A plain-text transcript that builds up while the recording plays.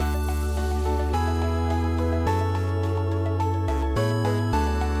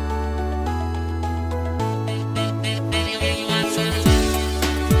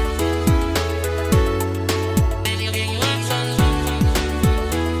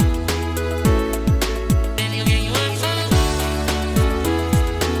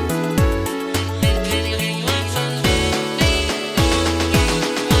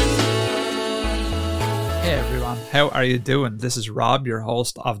how are you doing? This is Rob, your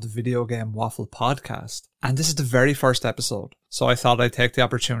host of the Video Game Waffle podcast, and this is the very first episode. So I thought I'd take the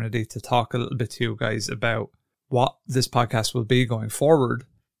opportunity to talk a little bit to you guys about what this podcast will be going forward,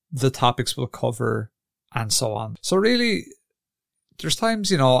 the topics we'll cover, and so on. So really, there's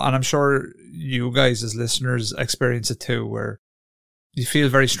times, and I'm sure you guys as listeners experience it too, where you feel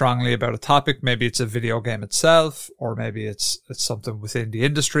very strongly about a topic. Maybe it's a video game itself, or maybe it's something within the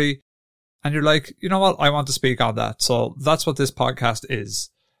industry. And you're like, you know what? I want to speak on that. So that's what this podcast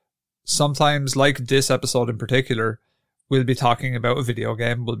is. Sometimes, like this episode in particular, we'll be talking about a video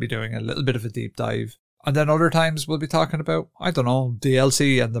game. We'll be doing a little bit of a deep dive. And then other times we'll be talking about,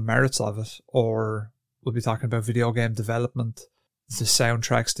 DLC and the merits of it. Or we'll be talking about video game development, the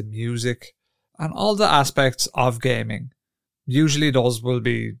soundtracks, the music, and all the aspects of gaming. Usually those will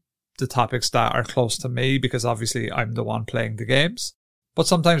be the topics that are close to me because obviously I'm the one playing the games. But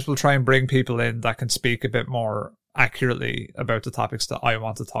sometimes we'll try and bring people in that can speak a bit more accurately about the topics that I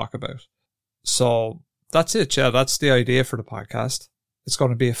want to talk about. So that's it. Yeah, that's the idea for the podcast. It's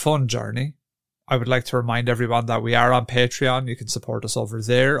going to be a fun journey. I would like to remind everyone that we are on Patreon. You can support us over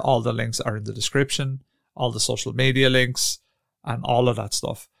there. All the links are in the description, all the social media links, and all of that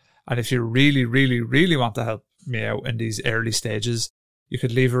stuff. And if you really, really, really want to help me out in these early stages, you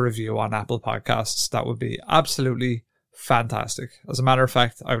could leave a review on Apple Podcasts. That would be absolutely fantastic. As a matter of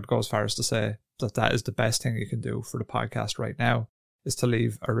fact, I would go as far as to say that is the best thing you can do for the podcast right now, is to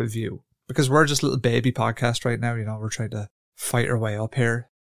leave a review. Because we're just a little baby podcast right now, we're trying to fight our way up here.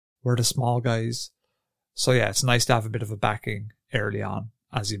 We're the small guys. So yeah, it's nice to have a bit of a backing early on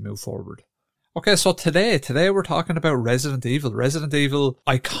as you move forward. Okay, so today we're talking about Resident Evil. Resident Evil,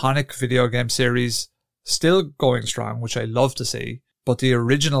 iconic video game series, still going strong, which I love to see. But the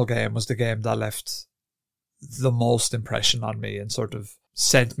original game was the game that left the most impression on me and sort of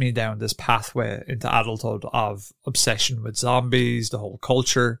sent me down this pathway into adulthood of obsession with zombies, the whole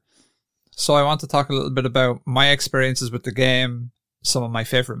culture. So I want to talk a little bit about my experiences with the game, some of my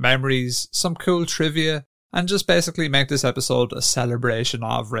favorite memories, some cool trivia, and just basically make this episode a celebration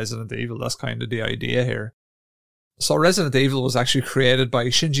of Resident Evil. That's kind of the idea here. So Resident Evil was actually created by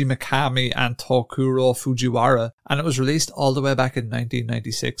Shinji Mikami and Tokuro Fujiwara, and it was released all the way back in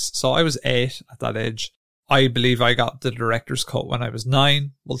 1996. So I was 8 at that age. I believe I got the director's cut when I was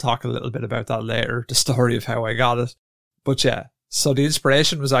 9. We'll talk a little bit about that later, the story of how I got it. But yeah, so the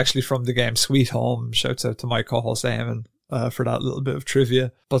inspiration was actually from the game Sweet Home. Shouts out to my co-host Eamon for that little bit of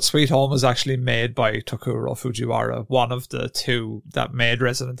trivia. But Sweet Home was actually made by Tokuro Fujiwara, one of the two that made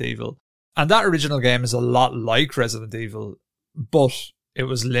Resident Evil. And that original game is a lot like Resident Evil, but it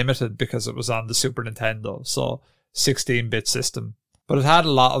was limited because it was on the Super Nintendo, so 16-bit system. But it had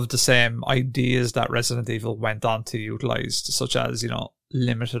a lot of the same ideas that Resident Evil went on to utilize, such as,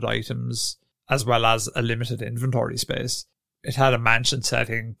 limited items, as well as a limited inventory space. It had a mansion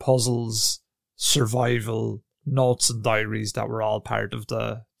setting, puzzles, survival, notes and diaries that were all part of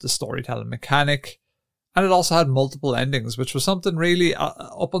the storytelling mechanic. And it also had multiple endings, which was something really,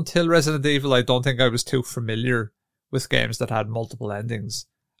 up until Resident Evil, I don't think I was too familiar with games that had multiple endings.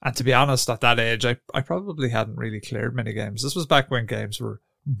 And to be honest, at that age, I probably hadn't really cleared many games. This was back when games were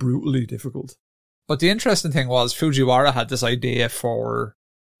brutally difficult. But the interesting thing was Fujiwara had this idea for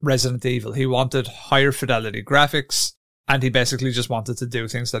Resident Evil. He wanted higher fidelity graphics, and he basically just wanted to do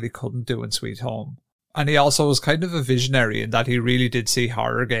things that he couldn't do in Sweet Home. And he also was kind of a visionary in that he really did see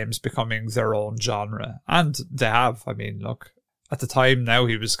horror games becoming their own genre. And they have. I mean, look, at the time now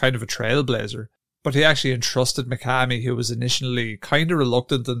he was kind of a trailblazer. But he actually entrusted Mikami, who was initially kind of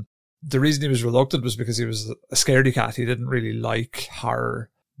reluctant. And the reason he was reluctant was because he was a scaredy cat. He didn't really like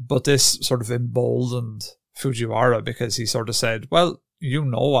horror. But this sort of emboldened Fujiwara because he sort of said, well, you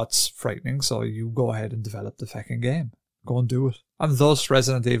know what's frightening, so you go ahead and develop the fucking game. Go and do it. And thus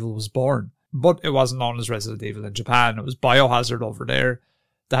Resident Evil was born. But it wasn't known as Resident Evil in Japan. It was Biohazard over there.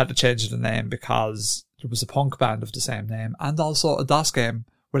 They had to change the name because there was a punk band of the same name and also a DOS game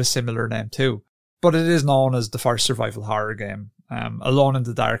with a similar name too. But it is known as the first survival horror game. Alone in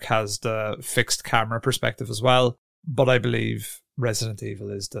the Dark has the fixed camera perspective as well. But I believe Resident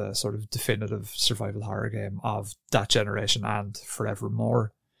Evil is the sort of definitive survival horror game of that generation and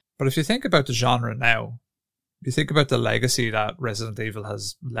forevermore. But if you think about the genre now, you think about the legacy that Resident Evil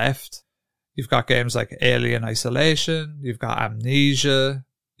has left. You've got games like Alien Isolation, you've got Amnesia,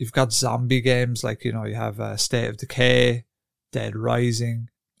 you've got zombie games like, you have State of Decay, Dead Rising,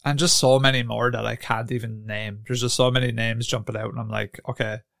 and just so many more that I can't even name. There's just so many names jumping out and I'm like,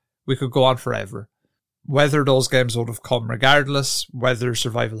 okay, we could go on forever. Whether those games would have come regardless, whether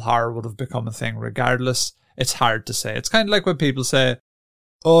survival horror would have become a thing regardless, it's hard to say. It's kind of like when people say,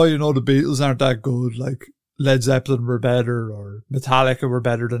 oh, the Beatles aren't that good, like, Led Zeppelin were better, or Metallica were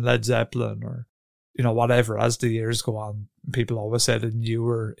better than Led Zeppelin, or, you know, whatever. As the years go on, people always say the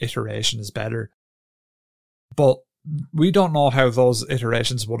newer iteration is better. But we don't know how those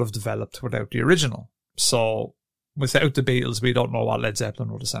iterations would have developed without the original. So without the Beatles, we don't know what Led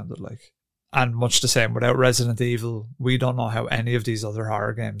Zeppelin would have sounded like. And much the same, without Resident Evil, we don't know how any of these other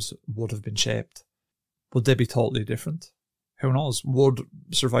horror games would have been shaped. Would they be totally different? Who knows? Would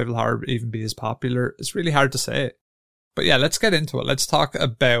survival horror even be as popular? It's really hard to say. But yeah, let's get into it. Let's talk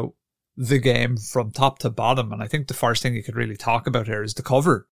about the game from top to bottom. And I think the first thing you could really talk about here is the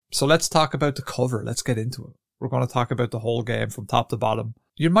cover. So let's talk about the cover. Let's get into it. We're going to talk about the whole game from top to bottom.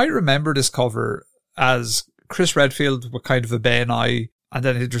 You might remember this cover as Chris Redfield with kind of a Bane eye, and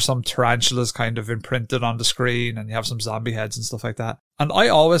then there's some tarantulas kind of imprinted on the screen, and you have some zombie heads and stuff like that. And I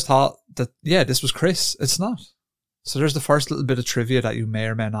always thought that, yeah, this was Chris. It's not. So there's the first little bit of trivia that you may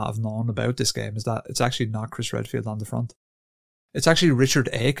or may not have known about this game, is that it's actually not Chris Redfield on the front. It's actually Richard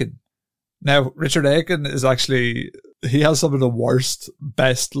Aiken. Now, Richard Aiken is actually, he has some of the worst,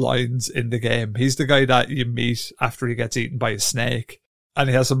 best lines in the game. He's the guy that you meet after he gets eaten by a snake. And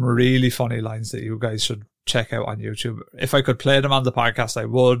he has some really funny lines that you guys should check out on YouTube. If I could play them on the podcast, I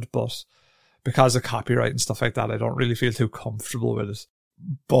would, but because of copyright and stuff like that, I don't really feel too comfortable with it.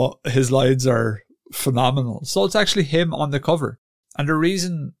 But his lines are phenomenal. So it's actually him on the cover. And the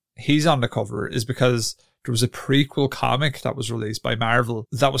reason he's on the cover is because there was a prequel comic that was released by Marvel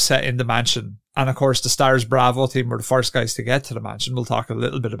that was set in the mansion. And of course, the Stars Bravo team were the first guys to get to the mansion. We'll talk a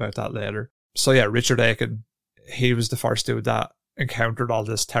little bit about that later. So yeah, Richard Aiken, he was the first dude that encountered all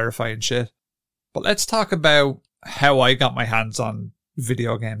this terrifying shit. But let's talk about how I got my hands on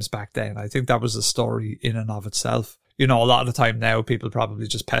video games back then. I think that was a story in and of itself. You know, a lot of the time now, people probably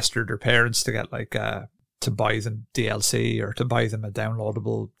just pester their parents to get like, to buy them DLC or to buy them a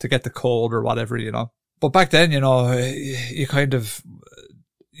downloadable, to get the code or whatever, you know. But back then, you know, you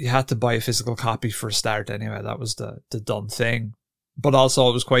had to buy a physical copy for a start anyway. That was the done thing. But also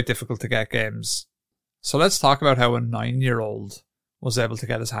it was quite difficult to get games. So let's talk about how a 9-year-old was able to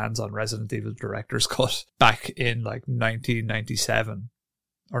get his hands on Resident Evil Director's Cut back in like 1997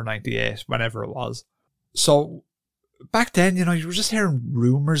 or 98, whenever it was. So back then, you know, you were just hearing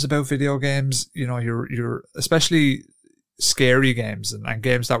rumors about video games. You know, you're especially scary games and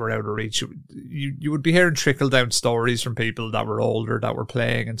games that were out of reach. You would be hearing trickle down stories from people that were older that were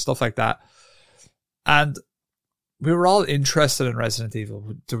playing and stuff like that. And we were all interested in Resident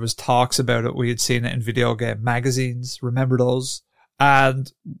Evil. There was talks about it. We had seen it in video game magazines. Remember those?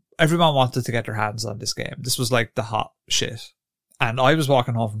 And everyone wanted to get their hands on this game. This was like the hot shit. And I was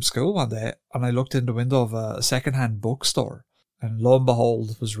walking home from school one day and I looked in the window of a secondhand bookstore, and lo and behold,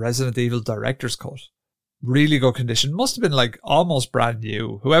 it was Resident Evil Director's Cut. Really good condition. Must have been like almost brand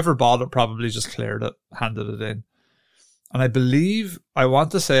new. Whoever bought it probably just cleared it, handed it in. And I believe, I want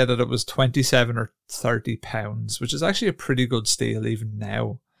to say that it was 27 or 30 pounds, which is actually a pretty good steal even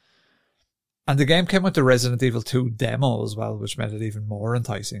now. And the game came with the Resident Evil 2 demo as well, which made it even more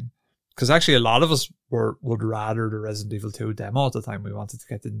enticing. Because actually a lot of us would rather the Resident Evil 2 demo at the time. We wanted to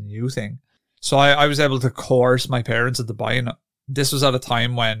get the new thing. So I was able to coerce my parents into buying it. This was at a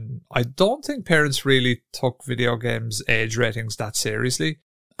time when I don't think parents really took video games' age ratings that seriously.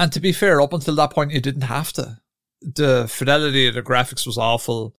 And to be fair, up until that point, you didn't have to. The fidelity of the graphics was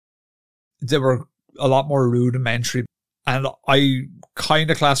awful. They were a lot more rudimentary. And I kind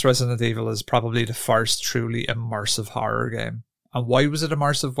of class Resident Evil as probably the first truly immersive horror game. And why was it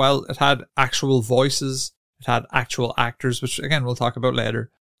immersive? Well, it had actual voices. It had actual actors, which again, we'll talk about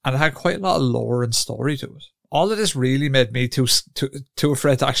later. And it had quite a lot of lore and story to it. All of this really made me too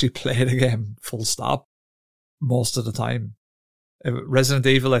afraid to actually play the game full stop most of the time. Resident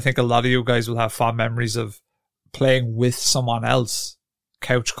Evil, I think a lot of you guys will have fond memories of playing with someone else.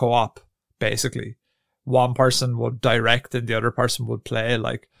 Couch co-op, basically. One person would direct and the other person would play,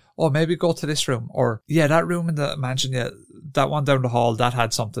 like, oh, maybe go to this room. Or, yeah, that room in the mansion, yeah, that one down the hall, that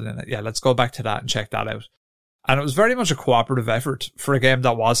had something in it. Yeah, let's go back to that and check that out. And it was very much a cooperative effort for a game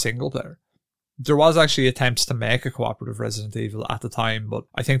that was single player. There was actually attempts to make a cooperative Resident Evil at the time, but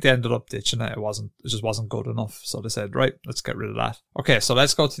I think they ended up ditching it. It just wasn't good enough. So they said, right, let's get rid of that. Okay, so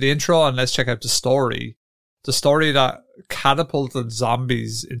let's go to the intro and let's check out the story. The story that catapulted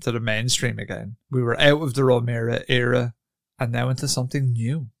zombies into the mainstream again. We were out of the Romero era and now into something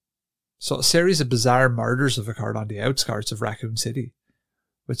new. So a series of bizarre murders have occurred on the outskirts of Raccoon City,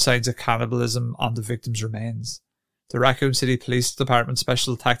 with signs of cannibalism on the victims' remains. The Raccoon City Police Department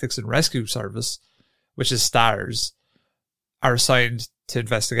Special Tactics and Rescue Service, which is STARS, are assigned to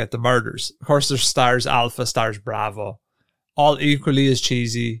investigate the murders. Of course, there's STARS Alpha, STARS Bravo, all equally as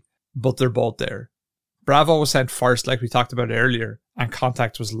cheesy, but they're both there. Bravo was sent first, like we talked about earlier, and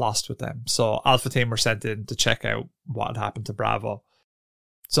contact was lost with them. So Alpha Team were sent in to check out what had happened to Bravo.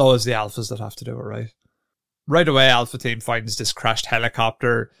 It's always the Alphas that have to do it, right? Right away, Alpha Team finds this crashed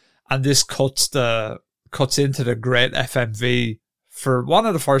helicopter, and this cuts into the great FMV. For one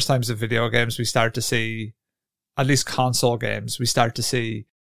of the first times in video games, we start to see, at least console games, we start to see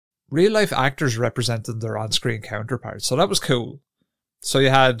real-life actors representing their on-screen counterparts. So that was cool. So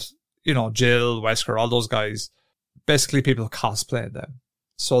you had, Jill, Wesker, all those guys, basically people cosplaying them.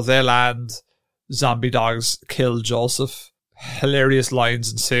 So they land, zombie dogs kill Joseph, hilarious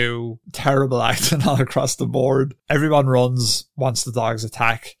lines ensue, terrible acting all across the board. Everyone runs once the dogs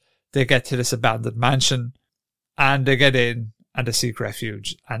attack. They get to this abandoned mansion, and they get in, and they seek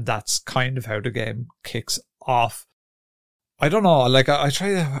refuge. And that's kind of how the game kicks off. I don't know, like,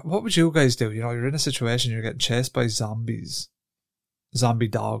 what would you guys do? You're in a situation, you're getting chased by zombies. Zombie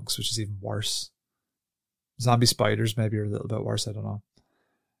dogs, which is even worse. Zombie spiders maybe are a little bit worse, I don't know.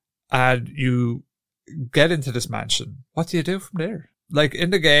 And you get into this mansion. What do you do from there? Like, in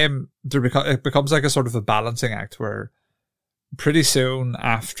the game, it becomes like a sort of a balancing act where pretty soon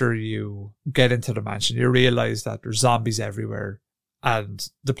after you get into the mansion, you realize that there's zombies everywhere and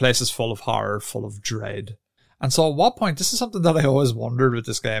the place is full of horror, full of dread. And so at what point, this is something that I always wondered with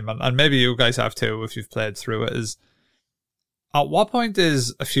this game, and maybe you guys have too if you've played through it, is at what point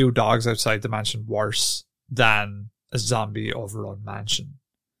is a few dogs outside the mansion worse than a zombie overrun mansion?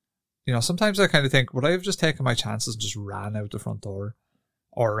 Sometimes I kind of think, would I have just taken my chances and just ran out the front door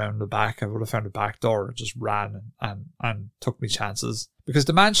or around the back? I would have found a back door and just ran and took me chances. Because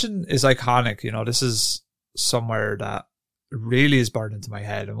the mansion is iconic. This is somewhere that really is burned into my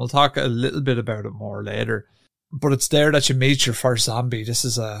head, and we'll talk a little bit about it more later. But it's there that you meet your first zombie. This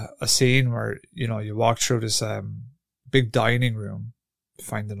is a scene where, you walk through this big dining room,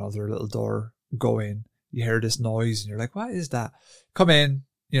 find another little door, go in, you hear this noise, and you're like, what is that? Come in,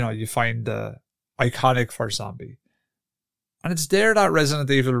 you find the iconic first zombie. And it's there that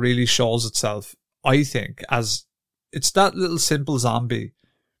Resident Evil really shows itself, I think, as it's that little simple zombie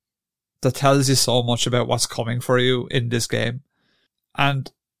that tells you so much about what's coming for you in this game.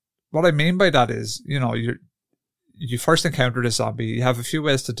 And what I mean by that is, you first encounter this zombie, you have a few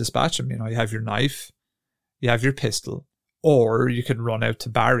ways to dispatch him. You have your knife, you have your pistol, or you can run out to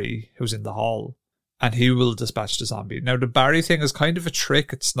Barry, who's in the hall, and he will dispatch the zombie. Now, the Barry thing is kind of a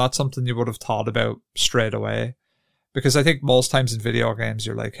trick. It's not something you would have thought about straight away. Because I think most times in video games,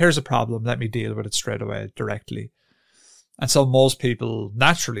 you're like, here's a problem, let me deal with it straight away, directly. And so most people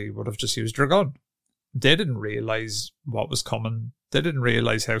naturally would have just used their gun. They didn't realize what was coming. They didn't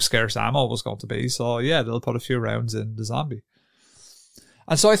realize how scarce ammo was going to be. So yeah, they'll put a few rounds in the zombie.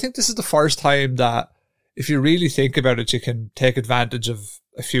 And so I think this is the first time that, if you really think about it, you can take advantage of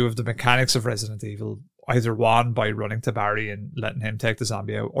a few of the mechanics of Resident Evil. Either one, by running to Barry and letting him take the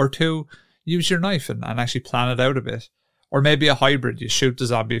zombie out, or two, use your knife and actually plan it out a bit. Or maybe a hybrid. You shoot the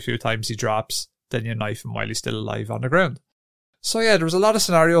zombie a few times, he drops, then you knife him while he's still alive on the ground. So yeah, there was a lot of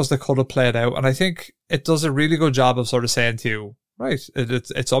scenarios that could have played out, and I think it does a really good job of sort of saying to you, right,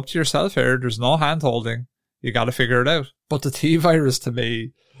 it's up to yourself here, there's no hand holding, you gotta figure it out. But the T-virus to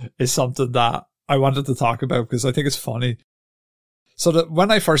me is something that I wanted to talk about because I think it's funny. So that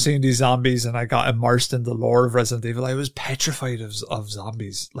when I first seen these zombies and I got immersed in the lore of Resident Evil, I was petrified of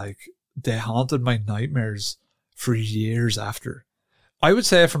zombies. Like, they haunted my nightmares for years after. I would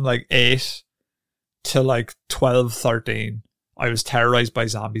say from like 8 to like 12, 13, I was terrorized by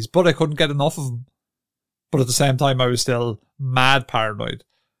zombies, but I couldn't get enough of them. But at the same time, I was still mad paranoid.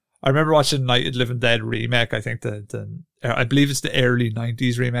 I remember watching Night of the Living Dead remake. I think I believe it's the early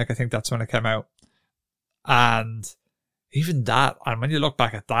 90s remake. I think that's when it came out. And even that, and when you look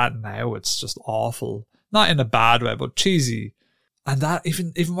back at that now, it's just awful. Not in a bad way, but cheesy. And that,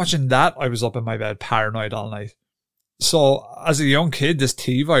 even watching that, I was up in my bed paranoid all night. So as a young kid, this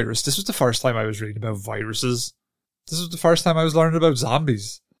T-virus, this was the first time I was reading about viruses. This was the first time I was learning about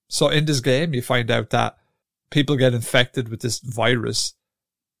zombies. So in this game, you find out that people get infected with this virus.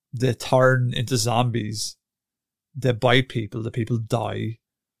 They turn into zombies. They bite people. The people die.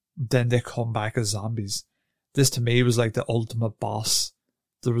 Then they come back as zombies. This to me was like the ultimate boss.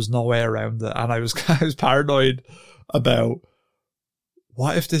 There was no way around it. And I was paranoid about,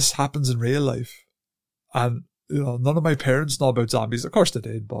 what if this happens in real life? And, none of my parents know about zombies. Of course they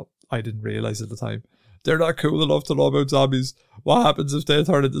did, but I didn't realize at the time. They're not cool enough to know about zombies. What happens if they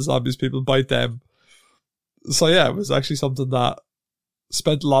turn into zombies? People bite them. So yeah, it was actually something that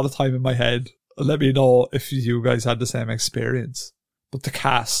spent a lot of time in my head. Let me know if you guys had the same experience. But the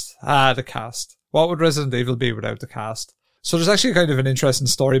cast. The cast. What would Resident Evil be without the cast? So there's actually kind of an interesting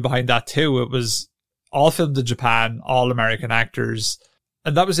story behind that too. It was all filmed in Japan, all American actors.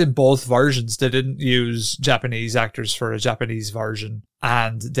 And that was in both versions. They didn't use Japanese actors for a Japanese version,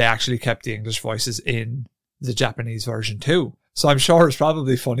 and they actually kept the English voices in the Japanese version too. So I'm sure it's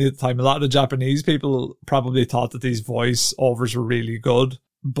probably funny at the time. A lot of the Japanese people probably thought that these voice overs were really good,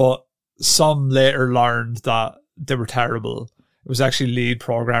 but some later learned that they were terrible. It was actually lead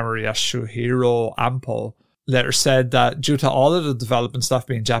programmer Yasuhiro Ampo later said that due to all of the development stuff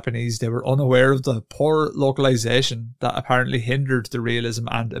being Japanese, they were unaware of the poor localization that apparently hindered the realism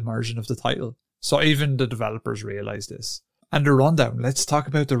and immersion of the title. So even the developers realized this. And the rundown. Let's talk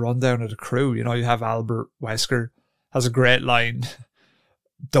about the rundown of the crew. You know, you have Albert Wesker, has a great line.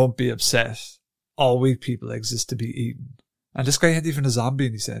 Don't be upset. All weak people exist to be eaten. And this guy had even a zombie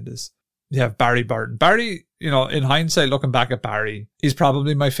and he's saying this. You have Barry Burton. Barry, you know, in hindsight, looking back at Barry, he's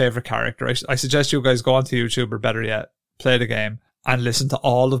probably my favourite character. I suggest you guys go onto YouTube, or better yet, play the game and listen to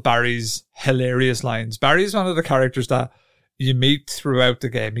all of Barry's hilarious lines. Barry's one of the characters that you meet throughout the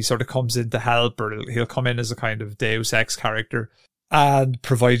game. He sort of comes in to help, or he'll come in as a kind of Deus Ex character and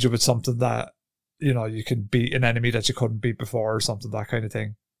provide you with something that, you know, you can beat an enemy that you couldn't beat before or something, that kind of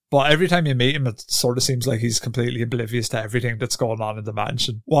thing. But every time you meet him, it sort of seems like he's completely oblivious to everything that's going on in the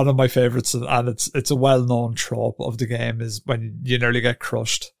mansion. One of my favourites, and it's a well-known trope of the game, is when you nearly get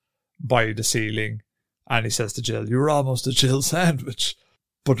crushed by the ceiling and he says to Jill, "You were almost a Jill sandwich."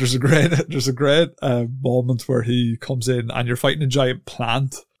 But there's a great moment where he comes in and you're fighting a giant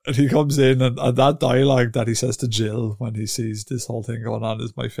plant. And he comes in and that dialogue that he says to Jill when he sees this whole thing going on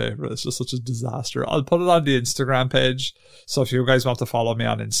is my favourite. It's just such a disaster. I'll put it on the Instagram page. So if you guys want to follow me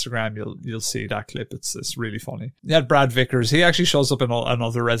on Instagram, you'll see that clip. It's really funny. You had Brad Vickers. He actually shows up in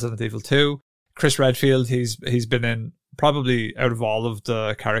another Resident Evil 2. Chris Redfield, he's been in, probably out of all of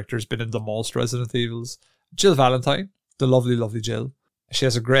the characters, been in the most Resident Evils. Jill Valentine, the lovely, lovely Jill. She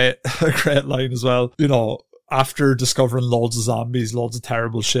has a great line as well. You know, after discovering loads of zombies, loads of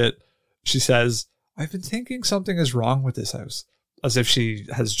terrible shit, she says, "I've been thinking something is wrong with this house." As if she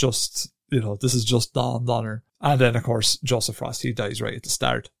has just, you know, this has just dawned on her. And then, of course, Joseph Frost, he dies right at the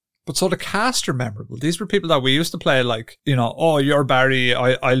start. But so the cast are memorable. These were people that we used to play, like, you know, oh, you're Barry,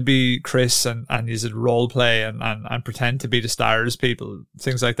 I'll be Chris, and use it role play and pretend to be the stars people.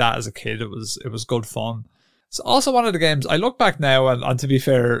 Things like that as a kid. It was good fun. It's also one of the games, I look back now, and to be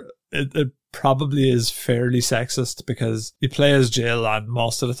fair, it probably is fairly sexist because you play as Jill and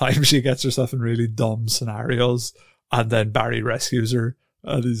most of the time she gets herself in really dumb scenarios and then Barry rescues her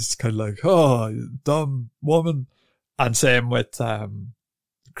and he's kind of like, "Oh, you dumb woman." And same with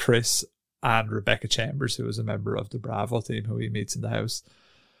Chris and Rebecca Chambers, who is a member of the Bravo team who he meets in the house.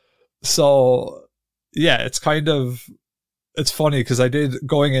 So yeah, it's funny because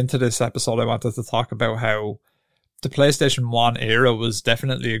going into this episode, I wanted to talk about how the PlayStation 1 era was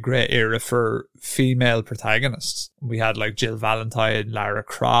definitely a great era for female protagonists. We had like Jill Valentine, Lara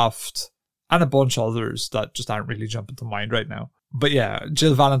Croft, and a bunch of others that just aren't really jumping to mind right now. But yeah,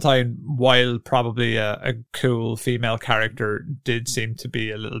 Jill Valentine, while probably a cool female character, did seem to be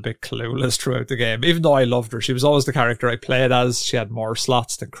a little bit clueless throughout the game. Even though I loved her, she was always the character I played as. She had more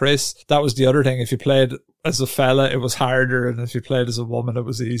slots than Chris. That was the other thing. If you played as a fella, it was harder, and if you played as a woman, it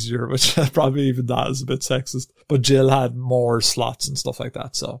was easier, which probably even that is a bit sexist. But Jill had more slots and stuff like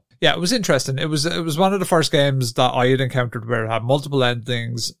that. So yeah, it was interesting. It was one of the first games that I had encountered where it had multiple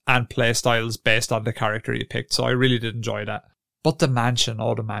endings and play styles based on the character you picked. So I really did enjoy that. But the mansion,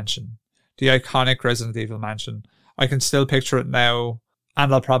 the iconic Resident Evil mansion, I can still picture it now,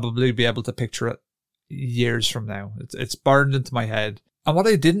 and I'll probably be able to picture it years from now. It's burned into my head. And what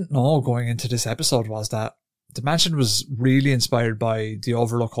I didn't know going into this episode was that the mansion was really inspired by the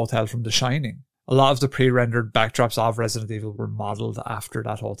Overlook Hotel from The Shining. A lot of the pre-rendered backdrops of Resident Evil were modelled after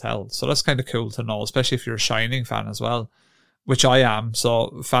that hotel. So that's kind of cool to know, especially if you're a Shining fan as well, which I am.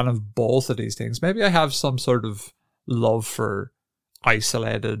 So fan of both of these things. Maybe I have some sort of love for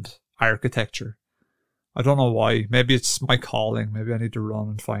isolated architecture. I don't know why. Maybe it's my calling. Maybe I need to run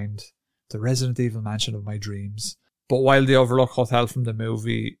and find the Resident Evil mansion of my dreams. But while the Overlook Hotel from the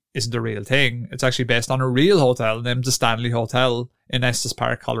movie isn't a real thing, it's actually based on a real hotel named the Stanley Hotel in Estes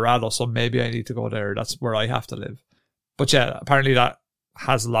Park, Colorado. So maybe I need to go there. That's where I have to live. But yeah, apparently that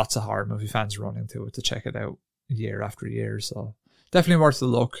has lots of horror movie fans running to it to check it out year after year. So definitely worth a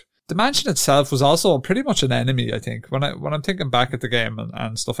look. The mansion itself was also pretty much an enemy, I think. When I'm thinking back at the game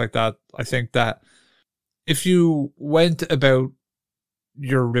and stuff like that, I think that if you went about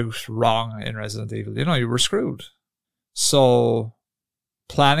your route wrong in Resident Evil, you were screwed. So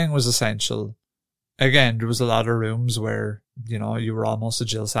planning was essential. Again, there was a lot of rooms where, you were almost a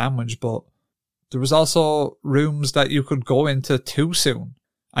Jill sandwich, but there was also rooms that you could go into too soon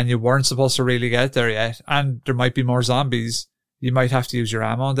and you weren't supposed to really get there yet, and there might be more zombies, you might have to use your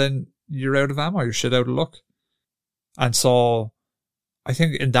ammo, and then you're out of ammo, you're shit out of luck. And so I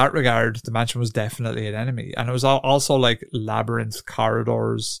think in that regard, the mansion was definitely an enemy. And it was also like labyrinth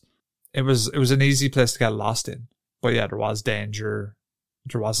corridors. It was an easy place to get lost in. But yeah, there was danger.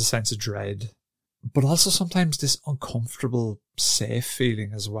 There was a sense of dread. But also sometimes this uncomfortable, safe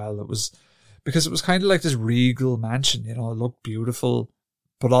feeling as well. It was because it was kind of like this regal mansion, you know, it looked beautiful,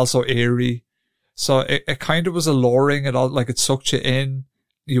 but also eerie. So it kind of was alluring. It all, like, it sucked you in.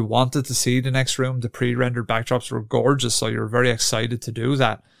 You wanted to see the next room. The pre-rendered backdrops were gorgeous, so you were very excited to do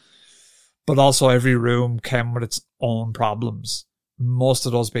that. But also every room came with its own problems, most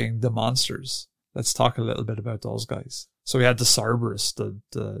of those being the monsters. Let's talk a little bit about those guys. So we had the Cerberus,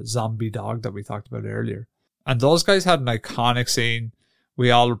 the zombie dog that we talked about earlier. And those guys had an iconic scene.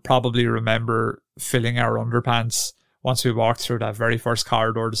 We all probably remember filling our underpants once we walked through that very first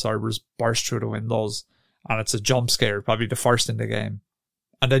corridor. The Cerberus burst through the windows, and it's a jump scare, probably the first in the game.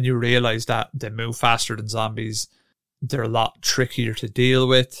 And then you realise that they move faster than zombies. They're a lot trickier to deal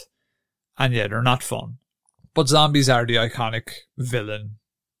with. And yeah, they're not fun. But zombies are the iconic villain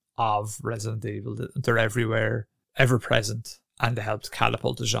of Resident Evil. They're everywhere, ever present, and they helped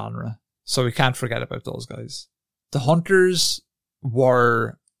catapult the genre. So we can't forget about those guys. The hunters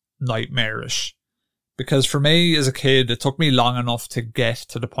were nightmarish. Because for me as a kid, it took me long enough to get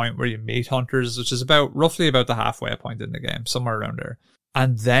to the point where you meet hunters, which is roughly about the halfway point in the game, somewhere around there.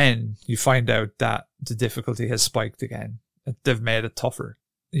 And then you find out that the difficulty has spiked again. They've made it tougher.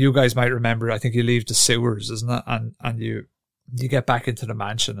 You guys might remember, I think you leave the sewers, isn't it? And you get back into the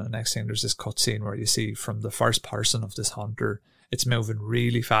mansion, and the next thing there's this cutscene where you see from the first person of this hunter, it's moving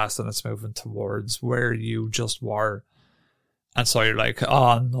really fast and it's moving towards where you just were. And so you're like,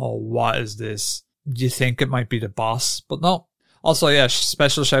 oh no, what is this? You think it might be the boss, but no. Also, yeah,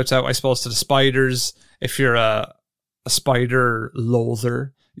 special shouts out, I suppose, to the spiders. If you're a spider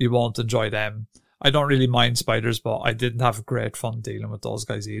loather, you won't enjoy them. I don't really mind spiders, but I didn't have great fun dealing with those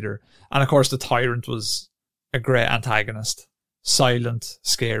guys either. And of course, the Tyrant was a great antagonist. Silent,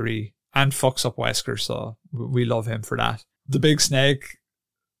 scary, and fucks up Wesker, so we love him for that. The big snake,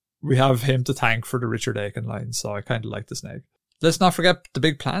 we have him to thank for the Richard Aiken line, so I kind of like the snake. Let's not forget the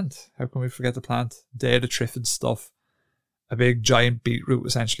big plant. How can we forget the plant? Day of the Triffids stuff. A big giant beetroot,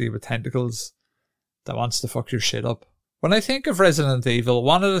 essentially, with tentacles that wants to fuck your shit up. When I think of Resident Evil,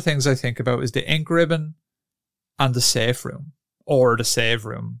 one of the things I think about is the ink ribbon and the safe room, or the save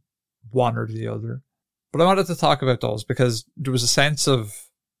room, one or the other. But I wanted to talk about those because there was a sense of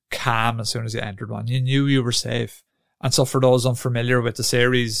calm as soon as you entered one. You knew you were safe. And so for those unfamiliar with the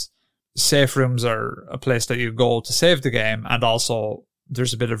series, safe rooms are a place that you go to save the game, and also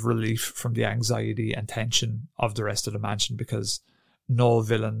there's a bit of relief from the anxiety and tension of the rest of the mansion because no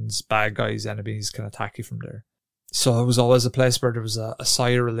villains, bad guys, enemies can attack you from there. So it was always a place where there was a sigh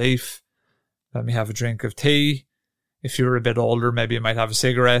of relief. Let me have a drink of tea. If you were a bit older, maybe you might have a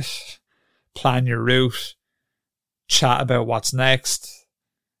cigarette. Plan your route. Chat about what's next.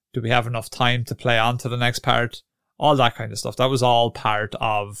 Do we have enough time to play on to the next part? All that kind of stuff. That was all part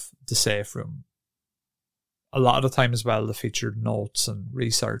of the safe room. A lot of the time as well, they featured notes and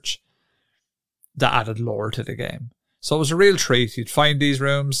research that added lore to the game. So it was a real treat. You'd find these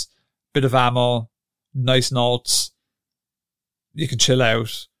rooms, bit of ammo, nice notes. You can chill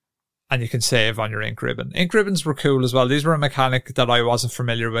out and you can save on your ink ribbon. Ink ribbons were cool as well. These were a mechanic that I wasn't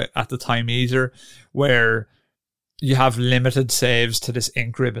familiar with at the time either, where you have limited saves to this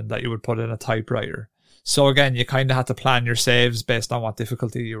ink ribbon that you would put in a typewriter. So again, you kind of had to plan your saves based on what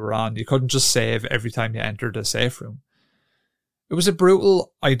difficulty you were on. You couldn't just save every time you entered a safe room. It was a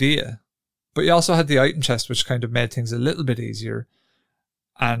brutal idea, but you also had the item chest, which kind of made things a little bit easier.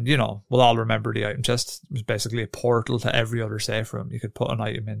 And, you know, we'll all remember the item chest. It was basically a portal to every other safe room. You could put an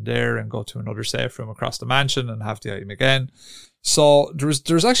item in there and go to another safe room across the mansion and have the item again. So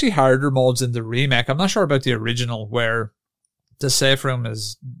there's actually harder modes in the remake. I'm not sure about the original, where the safe room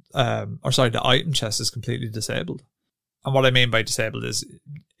is, the item chest is completely disabled. And what I mean by disabled is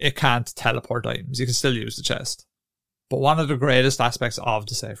it can't teleport items. You can still use the chest. But one of the greatest aspects of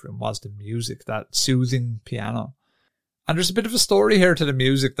the safe room was the music, that soothing piano. And there's a bit of a story here to the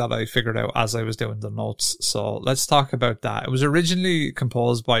music that I figured out as I was doing the notes. So let's talk about that. It was originally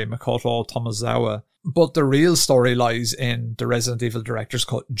composed by Makoto Tomozawa, but the real story lies in the Resident Evil Director's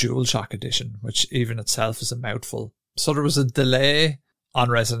Cut DualShock Edition, which even itself is a mouthful. So there was a delay on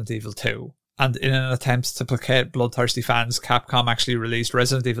Resident Evil 2. And in an attempt to placate bloodthirsty fans, Capcom actually released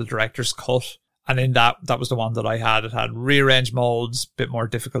Resident Evil Director's Cut. And in that was the one that I had. It had rearranged modes, bit more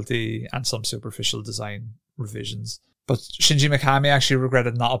difficulty, and some superficial design revisions. But Shinji Mikami actually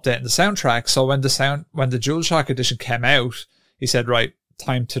regretted not updating the soundtrack. So when the DualShock edition came out, he said, right,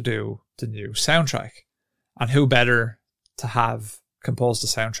 time to do the new soundtrack. And who better to have composed the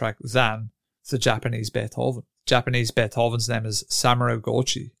soundtrack than the Japanese Beethoven? Japanese Beethoven's name is Samaru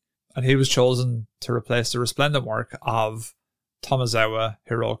Gochi, and he was chosen to replace the resplendent work of Tomozawa,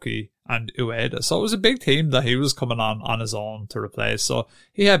 Hiroki, and Ueda. So it was a big team that he was coming on his own to replace. So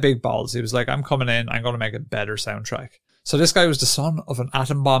he had big balls. He was like, I'm coming in, I'm going to make a better soundtrack. So this guy was the son of an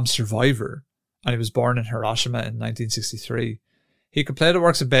atom bomb survivor, and he was born in Hiroshima in 1963. He could play the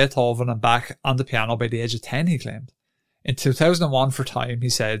works of Beethoven and Bach on the piano by the age of 10, he claimed. In 2001 for Time, he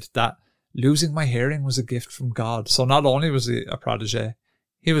said that losing my hearing was a gift from God. So not only was he a protege,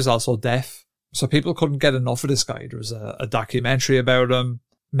 he was also deaf. So people couldn't get enough of this guy. There was a documentary about him.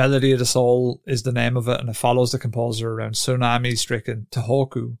 Melody of the Soul is the name of it, and it follows the composer around tsunami-stricken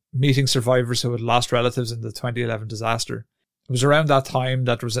Tohoku, meeting survivors who had lost relatives in the 2011 disaster. It was around that time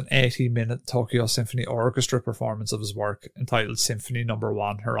that there was an 80-minute Tokyo Symphony Orchestra performance of his work entitled Symphony No.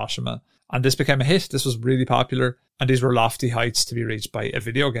 1 Hiroshima. And this became a hit. This was really popular, and these were lofty heights to be reached by a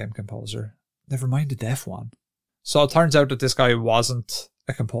video game composer. Never mind the deaf one. So it turns out that this guy wasn't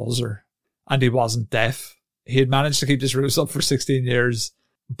a composer, and he wasn't deaf. He had managed to keep this ruse up for 16 years,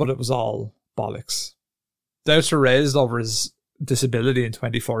 but it was all bollocks. Doubts were raised over his disability in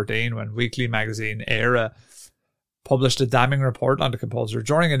 2014 when weekly magazine Era published a damning report on the composer.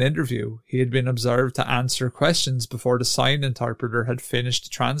 During an interview, he had been observed to answer questions before the sign interpreter had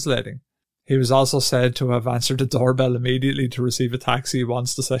finished translating. He was also said to have answered the doorbell immediately to receive a taxi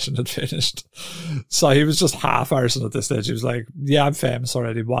once the session had finished. So he was just half-arsing at this stage. He was like, yeah, I'm famous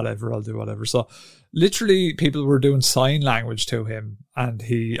already, whatever, I'll do whatever. So literally people were doing sign language to him, and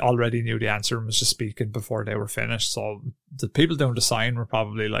he already knew the answer and was just speaking before they were finished. So the people doing the sign were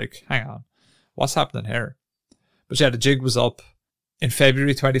probably like, hang on, what's happening here? But yeah, the jig was up. In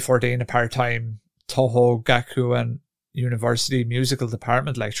February 2014, a part-time Toho Gakuen University musical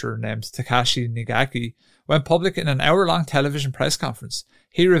department lecturer named Takashi Nigaki went public in an hour-long television press conference.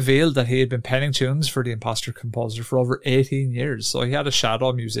 He revealed that he had been penning tunes for the imposter composer for over 18 years. So he had a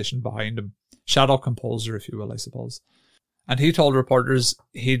shadow musician behind him. Shadow composer, if you will, I suppose. And he told reporters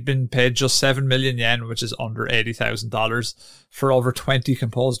he'd been paid just 7 million yen, which is under $80,000, for over 20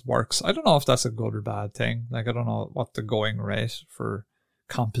 composed works. I don't know if that's a good or bad thing. Like, I don't know what the going rate for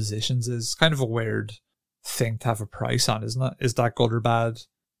compositions is. It's kind of a weird thing to have a price on, isn't it? Is that good or bad?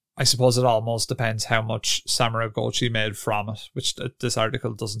 I suppose it almost depends how much Samaru Gochi made from it, which this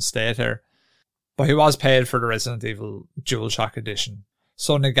article doesn't state here. But he was paid for the Resident Evil DualShock edition.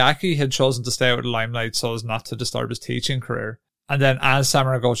 So Nagaki had chosen to stay out of the limelight so as not to disturb his teaching career. And then as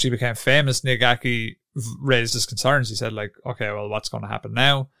Samaru Gochi became famous, Nagaki raised his concerns. He said, like, okay, well, what's going to happen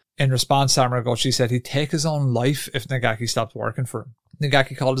now? In response, Samaru Gochi said he'd take his own life if Nagaki stopped working for him.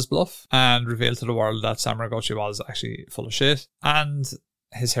 Nagaki called his bluff and revealed to the world that Samaru Gochi was actually full of shit, and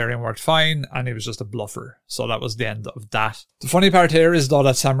his hearing worked fine, and he was just a bluffer. So that was the end of that. The funny part here is, though,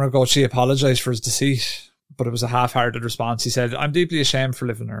 that Samaru Gochi apologised for his deceit, but it was a half-hearted response. He said, I'm deeply ashamed for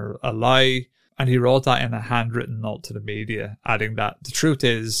living a lie. And he wrote that in a handwritten note to the media, adding that the truth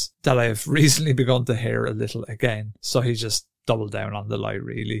is that I have recently begun to hear a little again. So he just doubled down on the lie,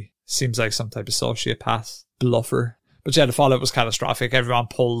 really. Seems like some type of sociopath bluffer. But yeah, the fallout was catastrophic. Everyone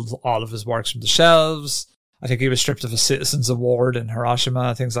pulled all of his works from the shelves. I think he was stripped of a Citizens Award in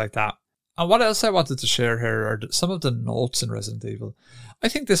Hiroshima, things like that. And what else I wanted to share here are some of the notes in Resident Evil. I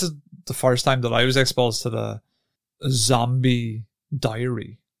think this is the first time that I was exposed to the zombie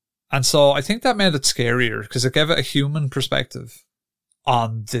diary. And so I think that made it scarier because it gave it a human perspective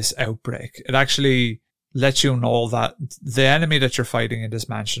on this outbreak. It actually lets you know that the enemy that you're fighting in this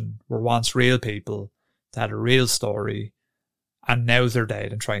mansion were once real people that had a real story, and now they're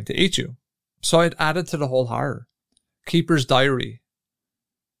dead and trying to eat you. So it added to the whole horror. Keeper's Diary,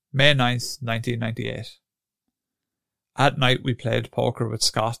 May 9th, 1998. At night we played poker with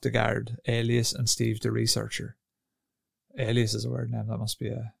Scott the guard, Alias, and Steve the researcher. Alias is a weird name, that must be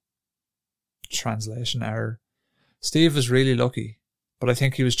a translation error. Steve was really lucky, but I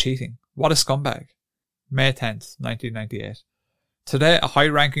think he was cheating. What a scumbag. May 10th, 1998. Today, a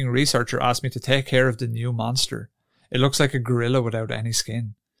high-ranking researcher asked me to take care of the new monster. It looks like a gorilla without any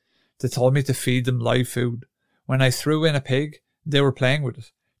skin. They told me to feed them live food. When I threw in a pig, they were playing with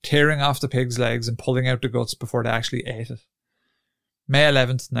it, tearing off the pig's legs and pulling out the guts before they actually ate it. May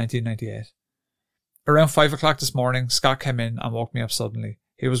 11th, 1998. Around 5 o'clock this morning, Scott came in and woke me up suddenly.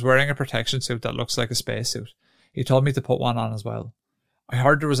 He was wearing a protection suit that looks like a spacesuit. He told me to put one on as well. I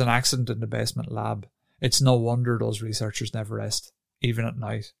heard there was an accident in the basement lab. It's no wonder those researchers never rest, even at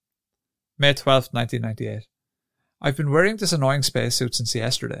night. May 12th, 1998. I've been wearing this annoying spacesuit since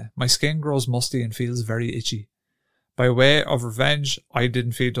yesterday. My skin grows musty and feels very itchy. By way of revenge, I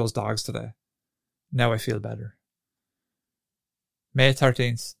didn't feed those dogs today. Now I feel better. May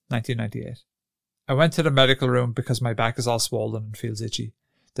 13th, 1998. I went to the medical room because my back is all swollen and feels itchy.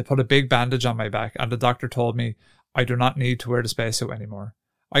 They put a big bandage on my back and the doctor told me I do not need to wear the spacesuit anymore.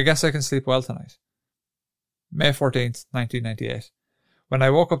 I guess I can sleep well tonight. May 14th, 1998. When I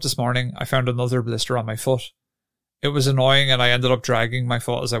woke up this morning, I found another blister on my foot. It was annoying and I ended up dragging my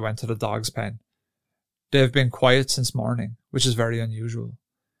foot as I went to the dog's pen. They have been quiet since morning, which is very unusual.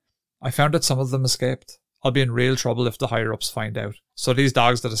 I found that some of them escaped. I'll be in real trouble if the higher-ups find out. So these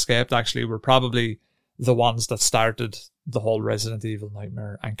dogs that escaped actually were probably the ones that started the whole Resident Evil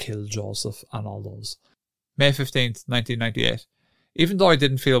nightmare and killed Joseph and all those. May 15th, 1998. Even though I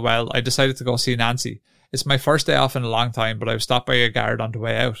didn't feel well, I decided to go see Nancy. It's my first day off in a long time, but I was stopped by a guard on the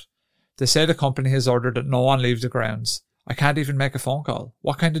way out. They say the company has ordered that no one leave the grounds. I can't even make a phone call.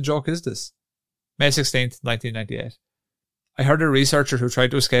 What kind of joke is this? May 16th, 1998. I heard a researcher who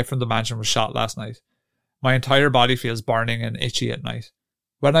tried to escape from the mansion was shot last night. My entire body feels burning and itchy at night.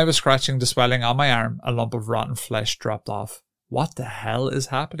 When I was scratching the swelling on my arm, a lump of rotten flesh dropped off. What the hell is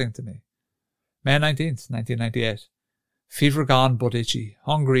happening to me? May 19th, 1998. Fever gone but itchy.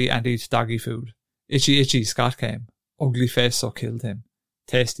 Hungry and eat doggy food. Itchy, Scott came. Ugly face so killed him.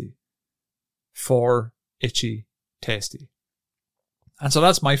 Tasty. 4. Itchy. Tasty. And so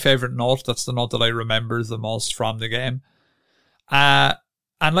that's my favourite note. That's the note that I remember the most from the game. And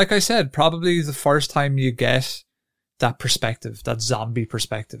like I said, probably the first time you get that perspective, that zombie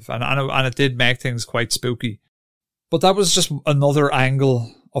perspective. And it did make things quite spooky. But that was just another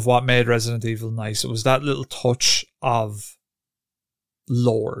angle of what made Resident Evil nice. It was that little touch of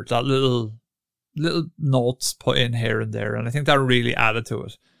lore, that little notes put in here and there. And I think that really added to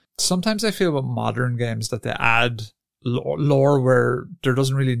it. Sometimes I feel with modern games that they add lore where there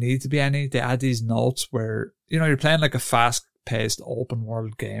doesn't really need to be any. They add these notes where, you're playing like a fast-paced open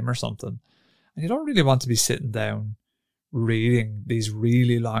world game or something, and you don't really want to be sitting down reading these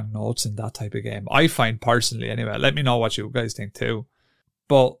really long notes in that type of game. I find personally, anyway. Let me know what you guys think too.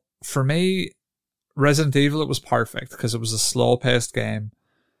 But for me, Resident Evil, it was perfect because it was a slow-paced game.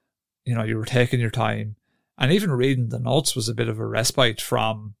 You were taking your time, and even reading the notes was a bit of a respite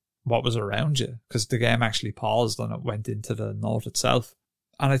from what was around you, because the game actually paused and it went into the note itself.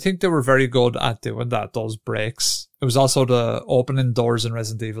 And I think they were very good at doing that, those breaks. It was also the opening doors in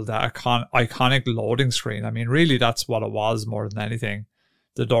Resident Evil, that iconic loading screen. I mean, really, that's what it was more than anything.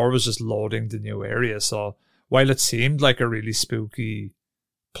 The door was just loading the new area. So while it seemed like a really spooky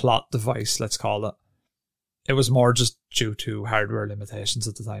plot device, let's call it, it was more just due to hardware limitations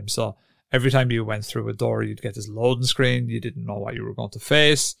at the time. So every time you went through a door, you'd get this loading screen. You didn't know what you were going to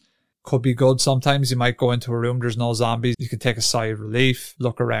face. Could be good. Sometimes you might go into a room, there's no zombies. You can take a sigh of relief,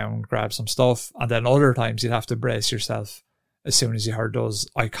 look around, grab some stuff. And then other times you'd have to brace yourself as soon as you heard those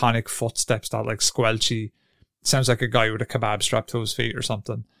iconic footsteps, that like squelchy, sounds like a guy with a kebab strapped to his feet or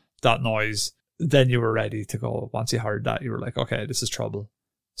something. That noise. Then you were ready to go. Once you heard that, you were like, okay, this is trouble.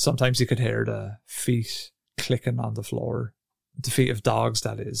 Sometimes you could hear the feet clicking on the floor. The feet of dogs,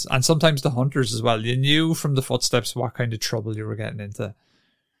 that is. And sometimes the hunters as well. You knew from the footsteps what kind of trouble you were getting into.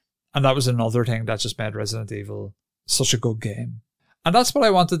 And that was another thing that just made Resident Evil such a good game. And that's what I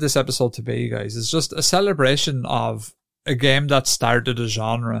wanted this episode to be, guys. It's just a celebration of a game that started a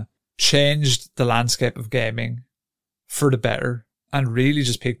genre, changed the landscape of gaming for the better, and really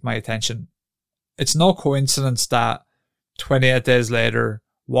just piqued my attention. It's no coincidence that 28 days later,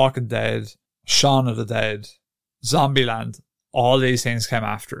 Walking Dead, Shaun of the Dead, Zombieland, all these things came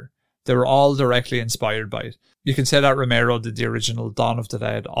after. They were all directly inspired by it. You can say that Romero did the original Dawn of the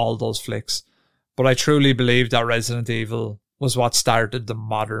Dead, all those flicks. But I truly believe that Resident Evil was what started the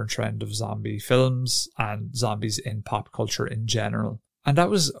modern trend of zombie films and zombies in pop culture in general. And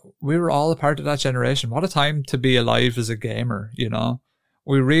we were all a part of that generation. What a time to be alive as a gamer,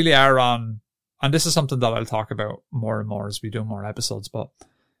 We really are on, and this is something that I'll talk about more and more as we do more episodes, but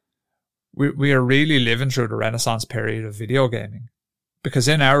we are really living through the Renaissance period of video gaming. Because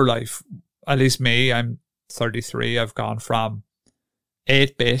in our life, at least me, I'm 33, I've gone from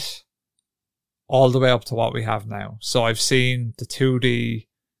 8-bit all the way up to what we have now. So I've seen the 2D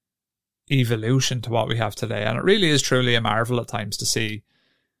evolution to what we have today. And it really is truly a marvel at times to see.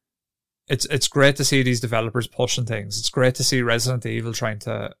 It's great to see these developers pushing things. It's great to see Resident Evil trying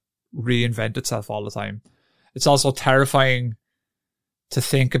to reinvent itself all the time. It's also terrifying to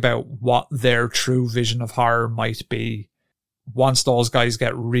think about what their true vision of horror might be once those guys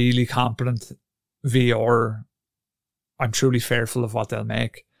get really competent VR. I'm truly fearful of what they'll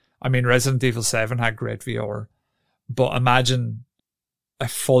make. I mean, Resident Evil 7 had great VR, But imagine a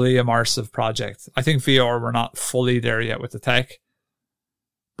fully immersive project. I think VR, we're not fully there yet with the tech,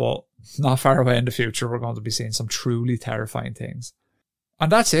 but not far away in the future, we're going to be seeing some truly terrifying things.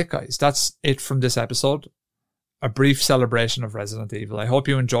 And that's it, guys. That's it from this episode. A brief celebration of Resident Evil. I hope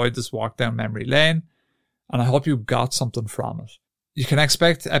you enjoyed this walk down memory lane, and I hope you got something from it. You can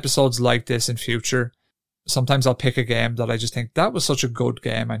expect episodes like this in future. Sometimes I'll pick a game that I just think, that was such a good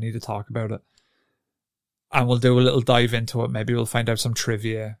game, I need to talk about it. And we'll do a little dive into it. Maybe we'll find out some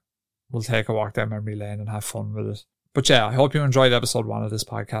trivia. We'll take a walk down memory lane and have fun with it. But yeah, I hope you enjoyed episode 1 of this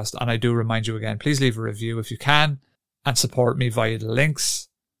podcast. And I do remind you again, please leave a review if you can and support me via the links.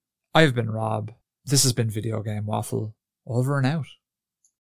 I've been Rob. This has been Video Game Waffle. Over and out.